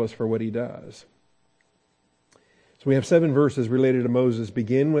marvelous for what He does. So we have 7 verses related to Moses, they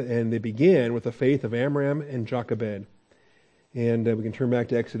begin with the faith of Amram and Jochebed. And we can turn back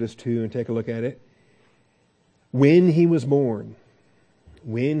to Exodus 2 and take a look at it. When he was born,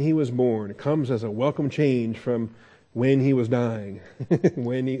 it comes as a welcome change from when he was dying,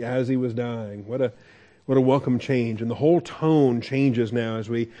 as he was dying. What a welcome change. And the whole tone changes now as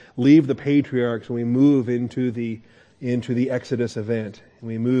we leave the patriarchs and we move into the Exodus event. And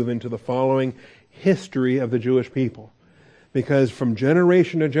we move into the following history of the Jewish people. Because from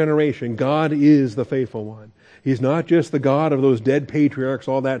generation to generation, God is the faithful one. He's not just the God of those dead patriarchs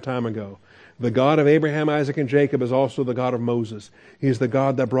all that time ago. The God of Abraham, Isaac, and Jacob is also the God of Moses. He's the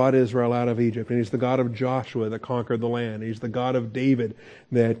God that brought Israel out of Egypt. And He's the God of Joshua that conquered the land. He's the God of David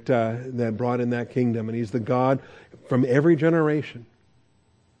that brought in that kingdom. And He's the God from every generation.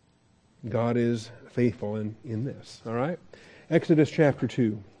 God is faithful in this. All right? Exodus chapter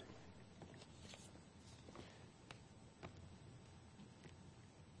 2.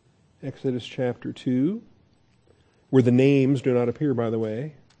 Exodus chapter 2, where the names do not appear, by the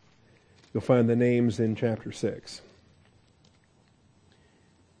way. You'll find the names in chapter 6.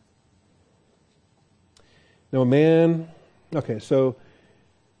 Now, so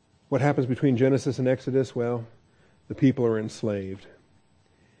what happens between Genesis and Exodus? Well, the people are enslaved.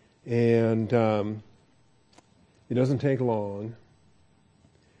 And it doesn't take long.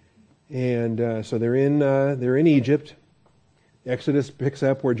 And so they're in Egypt. Exodus picks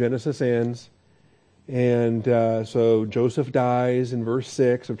up where Genesis ends. And so Joseph dies in verse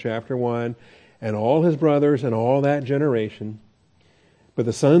 6 of chapter 1, and all his brothers and all that generation. But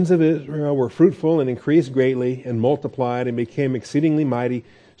the sons of Israel were fruitful and increased greatly and multiplied and became exceedingly mighty,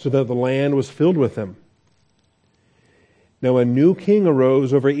 so that the land was filled with them. Now a new king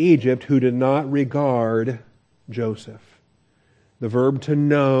arose over Egypt who did not regard Joseph. The verb to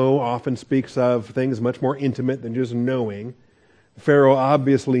know often speaks of things much more intimate than just knowing. Pharaoh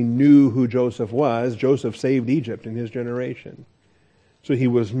obviously knew who Joseph was. Joseph saved Egypt in his generation. So he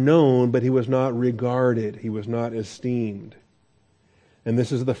was known, but he was not regarded. He was not esteemed. And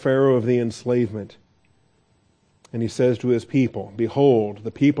this is the Pharaoh of the enslavement. And he says to his people, "Behold,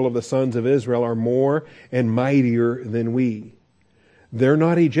 the people of the sons of Israel are more and mightier than we. They're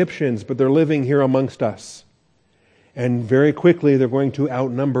not Egyptians, but they're living here amongst us. And very quickly they're going to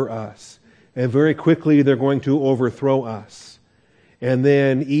outnumber us. And very quickly they're going to overthrow us. And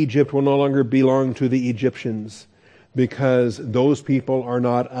then Egypt will no longer belong to the Egyptians, because those people are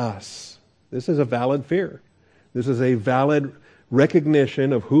not us." This is a valid fear. This is a valid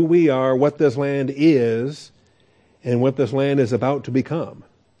recognition of who we are, what this land is, and what this land is about to become.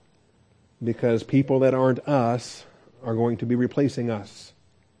 Because people that aren't us are going to be replacing us.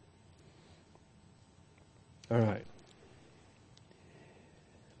 All right.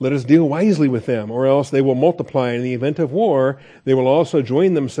 "Let us deal wisely with them, or else they will multiply. In the event of war, they will also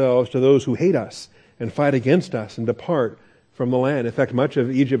join themselves to those who hate us and fight against us and depart from the land." In fact, much of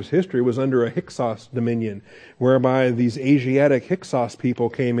Egypt's history was under a Hyksos dominion, whereby these Asiatic Hyksos people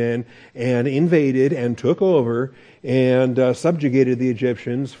came in and invaded and took over and subjugated the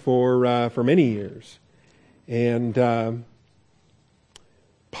Egyptians for many years. And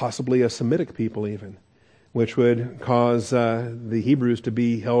possibly a Semitic people even, which would cause the Hebrews to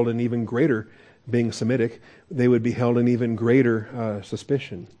be held in even greater, being Semitic, they would be held in even greater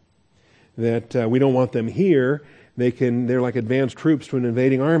suspicion. That we don't want them here. They're like advanced troops to an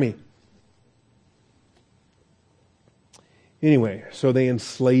invading army. Anyway, so they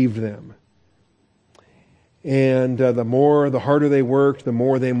enslaved them. And the harder they worked, the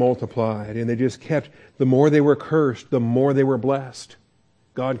more they multiplied. And they just the more they were cursed, the more they were blessed.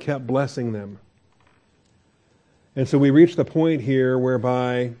 God kept blessing them. And so we reach the point here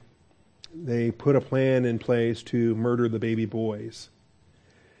whereby they put a plan in place to murder the baby boys.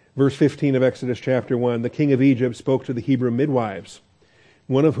 Verse 15 of Exodus chapter 1, "The king of Egypt spoke to the Hebrew midwives,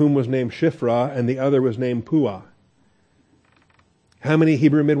 one of whom was named Shiphrah, and the other was named Puah." How many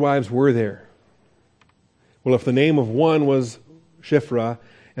Hebrew midwives were there? Well, if the name of one was Shiphrah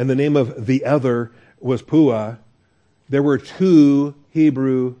and the name of the other was Puah, there were 2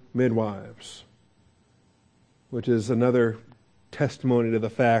 Hebrew midwives, which is another testimony to the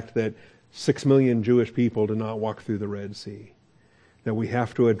fact that 6 million Jewish people did not walk through the Red Sea. That we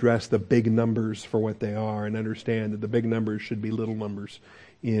have to address the big numbers for what they are and understand that the big numbers should be little numbers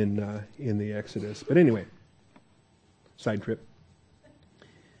in the Exodus. But anyway, side trip.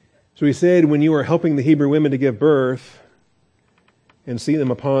 So he said, "When you are helping the Hebrew women to give birth and see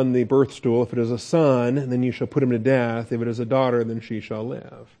them upon the birth stool, if it is a son, then you shall put him to death. If it is a daughter, then she shall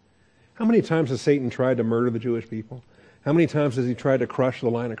live." How many times has Satan tried to murder the Jewish people? How many times has he tried to crush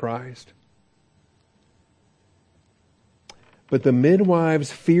the line of Christ? But the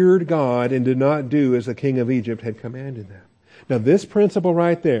midwives feared God and did not do as the king of Egypt had commanded them. Now this principle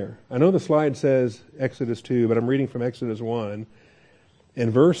right there, I know the slide says Exodus 2, but I'm reading from Exodus 1.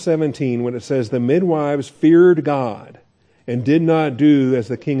 In verse 17, when it says, "The midwives feared God and did not do as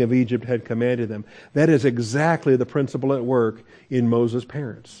the king of Egypt had commanded them," that is exactly the principle at work in Moses'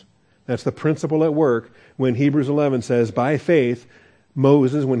 parents. That's the principle at work when Hebrews 11 says, by faith,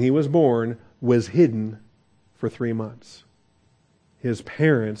 Moses, when he was born, was hidden for 3 months. His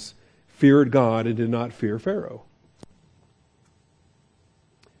parents feared God and did not fear Pharaoh.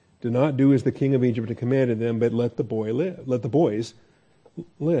 Did not do as the king of Egypt had commanded them, but let the boys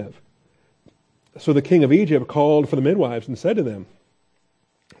live. So the king of Egypt called for the midwives and said to them,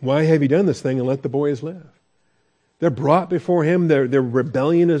 "Why have you done this thing and let the boys live?" They're brought before him. Their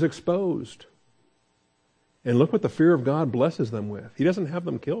rebellion is exposed. And look what the fear of God blesses them with. He doesn't have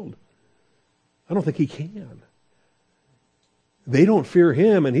them killed. I don't think he can. They don't fear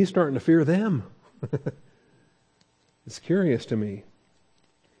him, and he's starting to fear them. It's curious to me.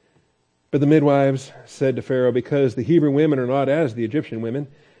 But the midwives said to Pharaoh, because the Hebrew women are not as the Egyptian women,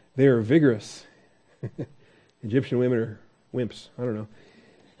 they are vigorous. Egyptian women are wimps. I don't know.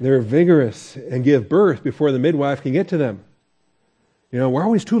 They're vigorous and give birth before the midwife can get to them. We're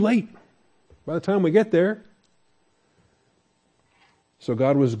always too late by the time we get there. So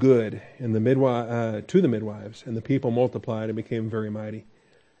God was good to the midwives, and the people multiplied and became very mighty.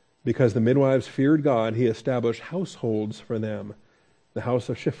 Because the midwives feared God, he established households for them, the house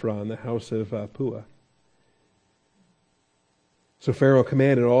of Shiphrah and the house of Puah. So Pharaoh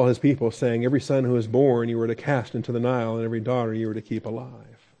commanded all his people, saying, every son who is born you were to cast into the Nile, and every daughter you were to keep alive.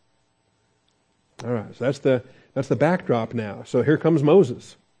 All right, so that's the backdrop now. So here comes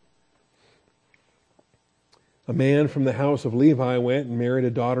Moses. A man from the house of Levi went and married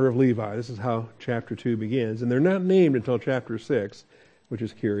a daughter of Levi. This is how chapter 2 begins. And they're not named until chapter 6, which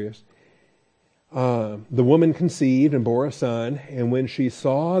is curious. The woman conceived and bore a son, and when she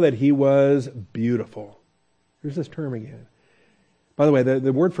saw that he was beautiful. Here's this term again. By the way,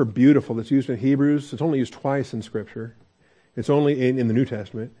 the word for beautiful that's used in Hebrews, it's only used twice in Scripture. It's only in the New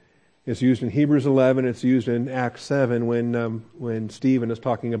Testament. It's used in Hebrews 11. It's used in Acts 7 when Stephen is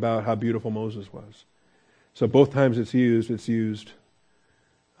talking about how beautiful Moses was. So both times it's used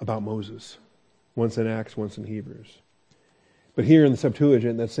about Moses. Once in Acts, once in Hebrews. But here in the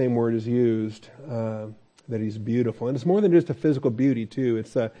Septuagint, that same word is used, that he's beautiful. And it's more than just a physical beauty, too.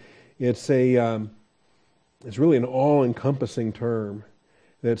 It's really an all-encompassing term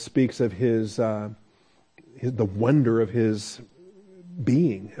that speaks of the wonder of his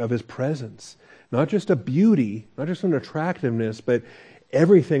being, of his presence. Not just a beauty, not just an attractiveness, but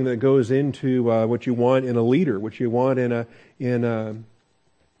everything that goes into what you want in a leader, what you want in a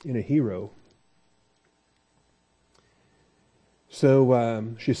hero.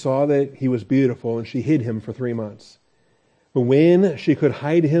 So she saw that he was beautiful, and she hid him for 3 months. But when she could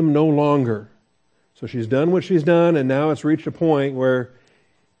hide him no longer, so she's done what she's done, and now it's reached a point where it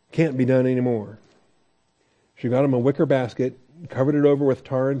can't be done anymore. She got him a wicker basket, covered it over with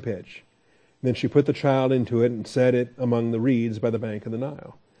tar and pitch. Then she put the child into it and set it among the reeds by the bank of the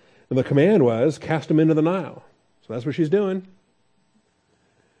Nile. And the command was, cast him into the Nile. So that's what she's doing.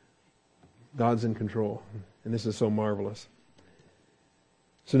 God's in control. And this is so marvelous.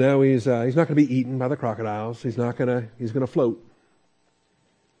 So now he's not going to be eaten by the crocodiles. He's going to float.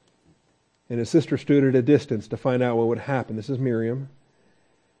 And his sister stood at a distance to find out what would happen. This is Miriam.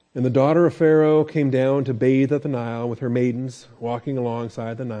 And the daughter of Pharaoh came down to bathe at the Nile with her maidens walking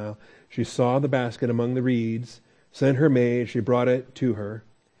alongside the Nile. She saw the basket among the reeds, sent her maid, she brought it to her.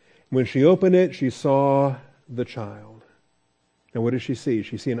 When she opened it, she saw the child. And what did she see?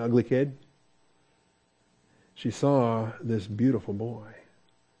 She see an ugly kid? She saw this beautiful boy.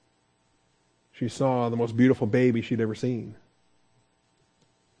 She saw the most beautiful baby she'd ever seen.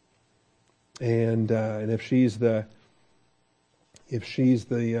 And if she's the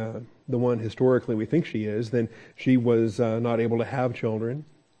one historically we think she is, then she was not able to have children.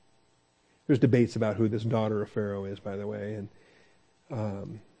 There's debates about who this daughter of Pharaoh is, by the way,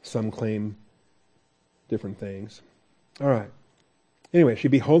 and some claim different things. All right. Anyway, she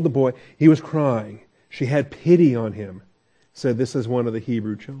beheld the boy. He was crying. She had pity on him. Said, this is one of the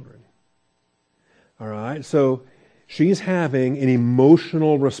Hebrew children. All right. So she's having an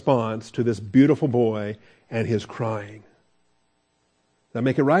emotional response to this beautiful boy and his crying. Does that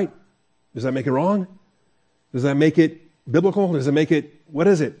make it right? Does that make it wrong? Does that make it biblical? Does it make it, what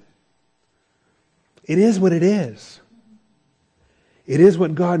is it? It is what it is. It is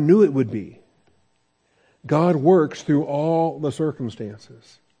what God knew it would be. God works through all the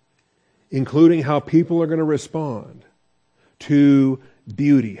circumstances, including how people are going to respond to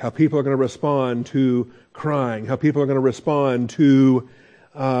beauty, how people are going to respond to crying, how people are going to respond to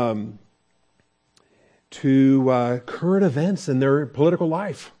current events in their political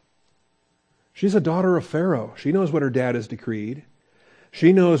life. She's a daughter of Pharaoh. She knows what her dad has decreed.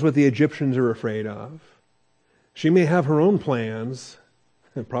 She knows what the Egyptians are afraid of. She may have her own plans,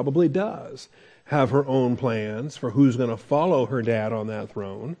 and probably does have her own plans for who's going to follow her dad on that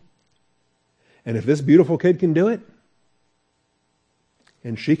throne. And if this beautiful kid can do it,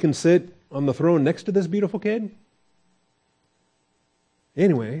 and she can sit on the throne next to this beautiful kid,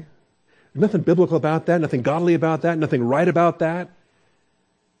 anyway, there's nothing biblical about that, nothing godly about that, nothing right about that.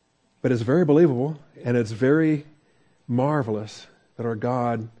 But it's very believable, and it's very marvelous that our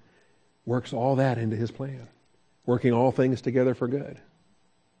God works all that into His plan, working all things together for good.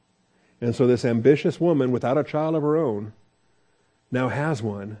 And so this ambitious woman without a child of her own now has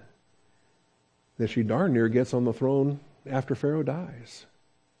one that she darn near gets on the throne after Pharaoh dies?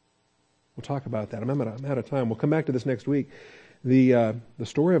 We'll talk about that. I'm out of time. We'll come back to this next week. The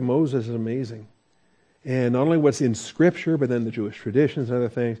story of Moses is amazing. And not only what's in Scripture, but then the Jewish traditions and other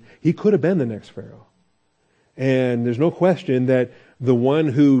things. He could have been the next Pharaoh. And there's no question that the one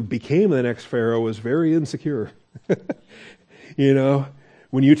who became the next Pharaoh was very insecure. You know,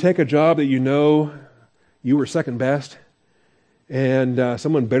 when you take a job that you know you were second best, and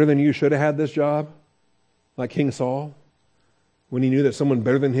someone better than you should have had this job, like King Saul, when he knew that someone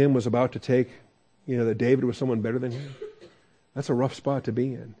better than him was about to take, that David was someone better than him, that's a rough spot to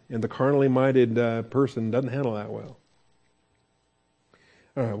be in. And the carnally minded person doesn't handle that well.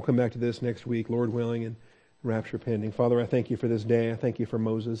 All right, we'll come back to this next week, Lord willing, and rapture pending. Father, I thank you for this day. I thank you for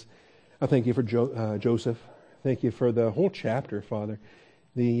Moses. I thank you for Joseph. Thank you for the whole chapter, Father.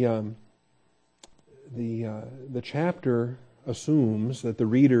 The chapter assumes that the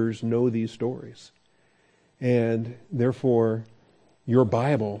readers know these stories. And therefore, your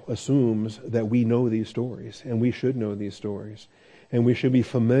Bible assumes that we know these stories, and we should know these stories. And we should be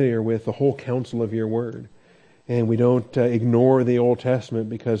familiar with the whole counsel of your word. And we don't ignore the Old Testament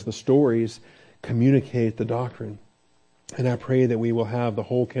because the stories communicate the doctrine. And I pray that we will have the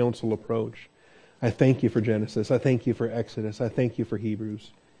whole counsel approach. I thank you for Genesis. I thank you for Exodus. I thank you for Hebrews.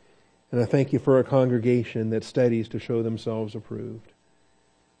 And I thank you for a congregation that studies to show themselves approved.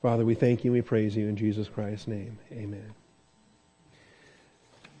 Father, we thank you and we praise you in Jesus Christ's name. Amen.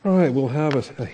 All right, we'll have a